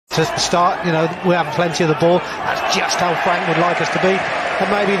To start, you know, we have plenty of the ball. That's just how Frank would like us to be. And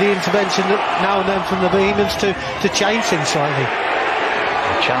maybe the intervention now and then from the Bohemians to change things slightly.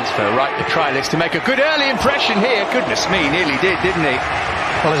 A chance for Wright, the trialist, to make a good early impression here. Goodness me, nearly did, didn't he?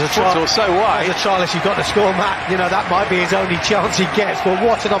 Well, as a trialist, so wide. As a trialist, you've got to score, Matt. You know, that might be his only chance he gets. But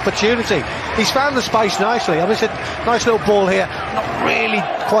what an opportunity. He's found the space nicely. I mean, it's a nice little ball here. Not really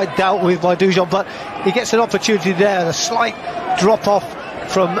quite dealt with by Dujon, but he gets an opportunity there. A slight drop-off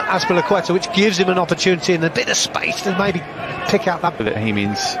from Azpilicueta, which gives him an opportunity and a bit of space to maybe pick out that. The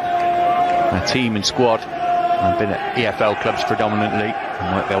Bohemians, a team and squad, have been at EFL clubs predominantly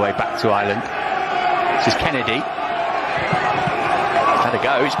and worked their way back to Ireland. This is Kennedy. Had a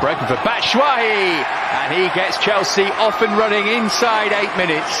go, it's broken for Batshuayi, and he gets Chelsea off and running inside 8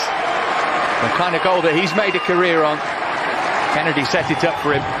 minutes. The kind of goal that he's made a career on. Kennedy set it up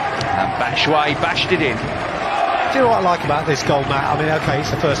for him, and Batshuayi bashed it in. Do you know what I like about this goal, Matt? I mean, okay,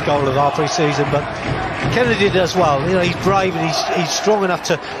 it's the first goal of our pre-season, but Kennedy does well. You know, he's brave and he's strong enough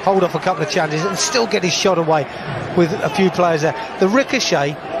to hold off a couple of chances and still get his shot away with a few players there. The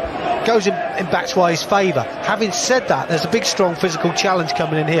ricochet goes in Batshuayi's favour. Having said that, there's a big, strong physical challenge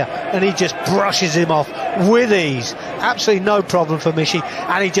coming in here, and he just brushes him off with ease. Absolutely no problem for Mishi,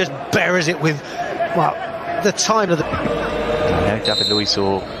 and he just buries it with, well, the time of the... No David Luiz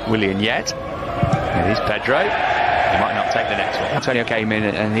or Willian yet. Here's Pedro. He might not take the next one. Antonio came in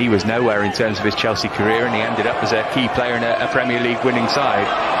and he was nowhere in terms of his Chelsea career, and he ended up as a key player in a Premier League winning side.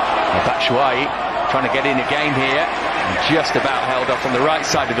 Batshuayi trying to get in again here, and just about held off on the right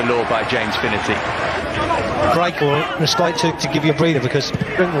side of the law by James Finnerty. Great goal, respite to give you a breather, because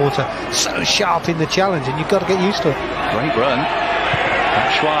Drinkwater so sharp in the challenge and you've got to get used to it. Great run.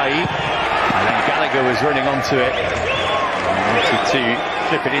 Batshuayi, and then Gallagher was running onto it. Wanted to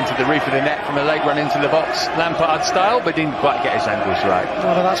flip it into the roof of the net from a late run into the box, Lampard style, but didn't quite get his angles right.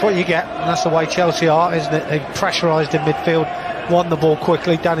 Well, that's what you get, and that's the way Chelsea are, isn't it? They've pressurised in midfield, won the ball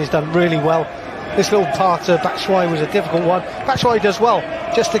quickly. Danny's done really well. This little part of Batshuayi was a difficult one. Batshuayi does well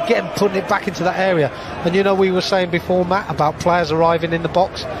just to get him putting it back into that area. And you know, we were saying before, Matt, about players arriving in the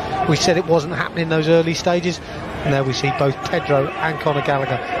box. We said it wasn't happening in those early stages, and there we see both Pedro and Conor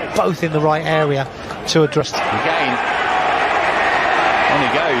Gallagher both in the right area to address again. On he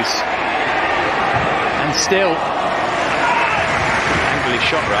goes, and still angle his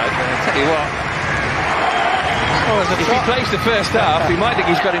shot right. I'll tell you what, if he plays the first half, he might think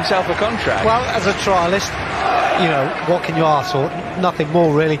he's got himself a contract. Well, as a trialist, you know, what can you ask for? Nothing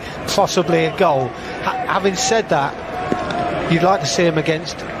more really, possibly a goal. Having said that, you'd like to see him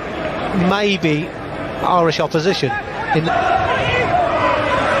against maybe Irish opposition. Andrews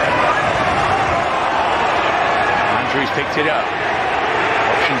picked it up.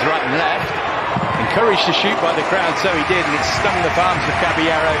 Options right and left. Encouraged to shoot by the crowd, so he did, and it stung the palms of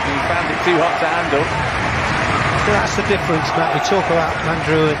Caballero, and he found it too hot to handle. That's the difference, Matt. We talk about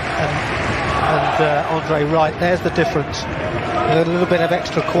Andrew and Andre Wright. There's the difference. A little bit of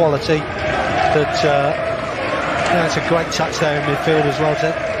extra quality. But it's a great touch there in midfield as well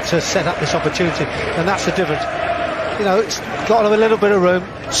to set up this opportunity, and that's the difference. You know, it's got a little bit of room,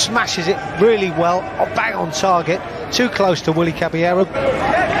 smashes it really well, bang on target, too close to Willie Caballero.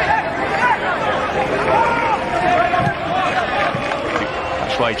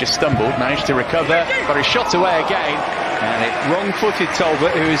 He just stumbled, managed to recover, got his shot away again, and it wrong-footed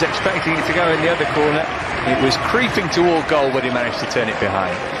Talbot, who was expecting it to go in the other corner. It was creeping toward goal, but he managed to turn it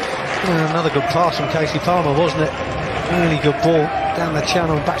behind. Another good pass from Casey Palmer, wasn't it? Really good ball down the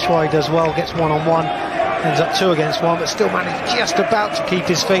channel. Batshuayi does well, gets one-on-one, ends up 2 against 1, but still managed just about to keep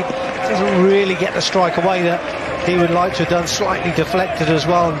his feet. Doesn't really get the strike away that he would like to have done, slightly deflected as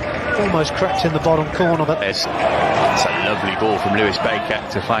well, and almost crept in the bottom corner. But it's a lovely ball from Lewis Baker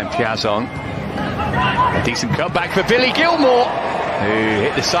to find Piazon. A decent cutback for Billy Gilmore, who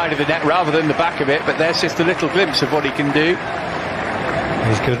hit the side of the net rather than the back of it, but there's just a little glimpse of what he can do.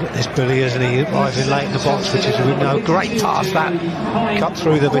 He's good at this, Billy, isn't he? Arriving late in the box, which is, we know, great pass that. Cut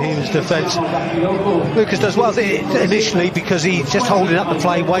through the Bohemians' defence. Lucas does well initially because he's just holding up the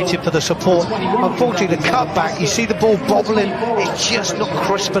play, waiting for the support. Unfortunately, the cutback, you see the ball bobbling, it's just not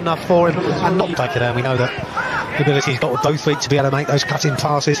crisp enough for him. And not take it down, we know that the ability he's got with both feet to be able to make those cutting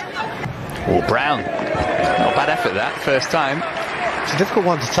passes. Oh, Brown. Not a bad effort that, first time. It's a difficult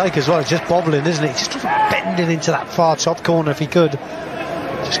one to take as well, it's just bobbling, isn't it? Just bending into that far top corner if he could.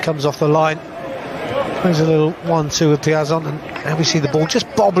 Just comes off the line. There's a little 1-2 with Piazon, and now we see the ball just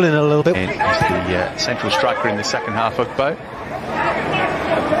bobbling a little bit. He's the central striker in the second half, Ugbo. A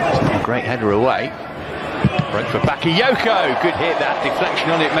great header away. Broke for Bakayoko. Good hit, that deflection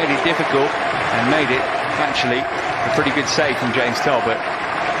on it made it difficult, and made it actually a pretty good save from James Talbot.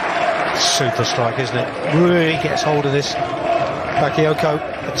 Super strike, isn't it? Really gets hold of this. Bakayoko,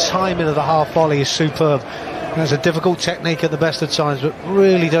 the timing of the half volley is superb. That's a difficult technique at the best of times, but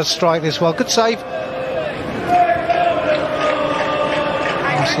really does strike this well. Good save.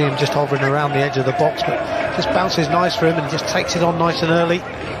 You see him just hovering around the edge of the box, but just bounces nice for him and just takes it on nice and early.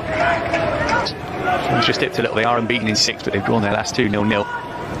 He's just dipped a little. They are unbeaten in 6, but they've drawn their last 2 0-0.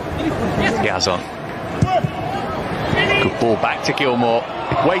 Yazon. Good ball back to Gilmore.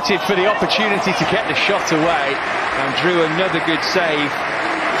 Waited for the opportunity to get the shot away and drew another good save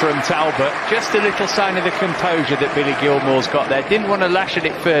from Talbot. Just a little sign of the composure that Billy Gilmore's got there. Didn't want to lash at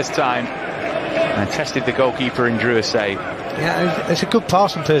it first time and tested the goalkeeper and drew a save. Yeah, it's a good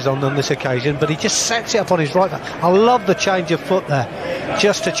pass from Pirzon on this occasion, but he just sets it up on his right foot. I love the change of foot there,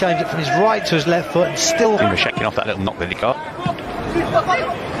 just to change it from his right to his left foot and still... He was shaking off that little knock that he got.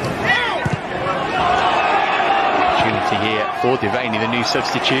 Opportunity here for Devaney, the new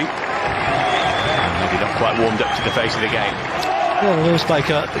substitute. And maybe not quite warmed up to the face of the game. Well, Lewis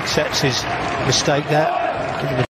Baker accepts his mistake there.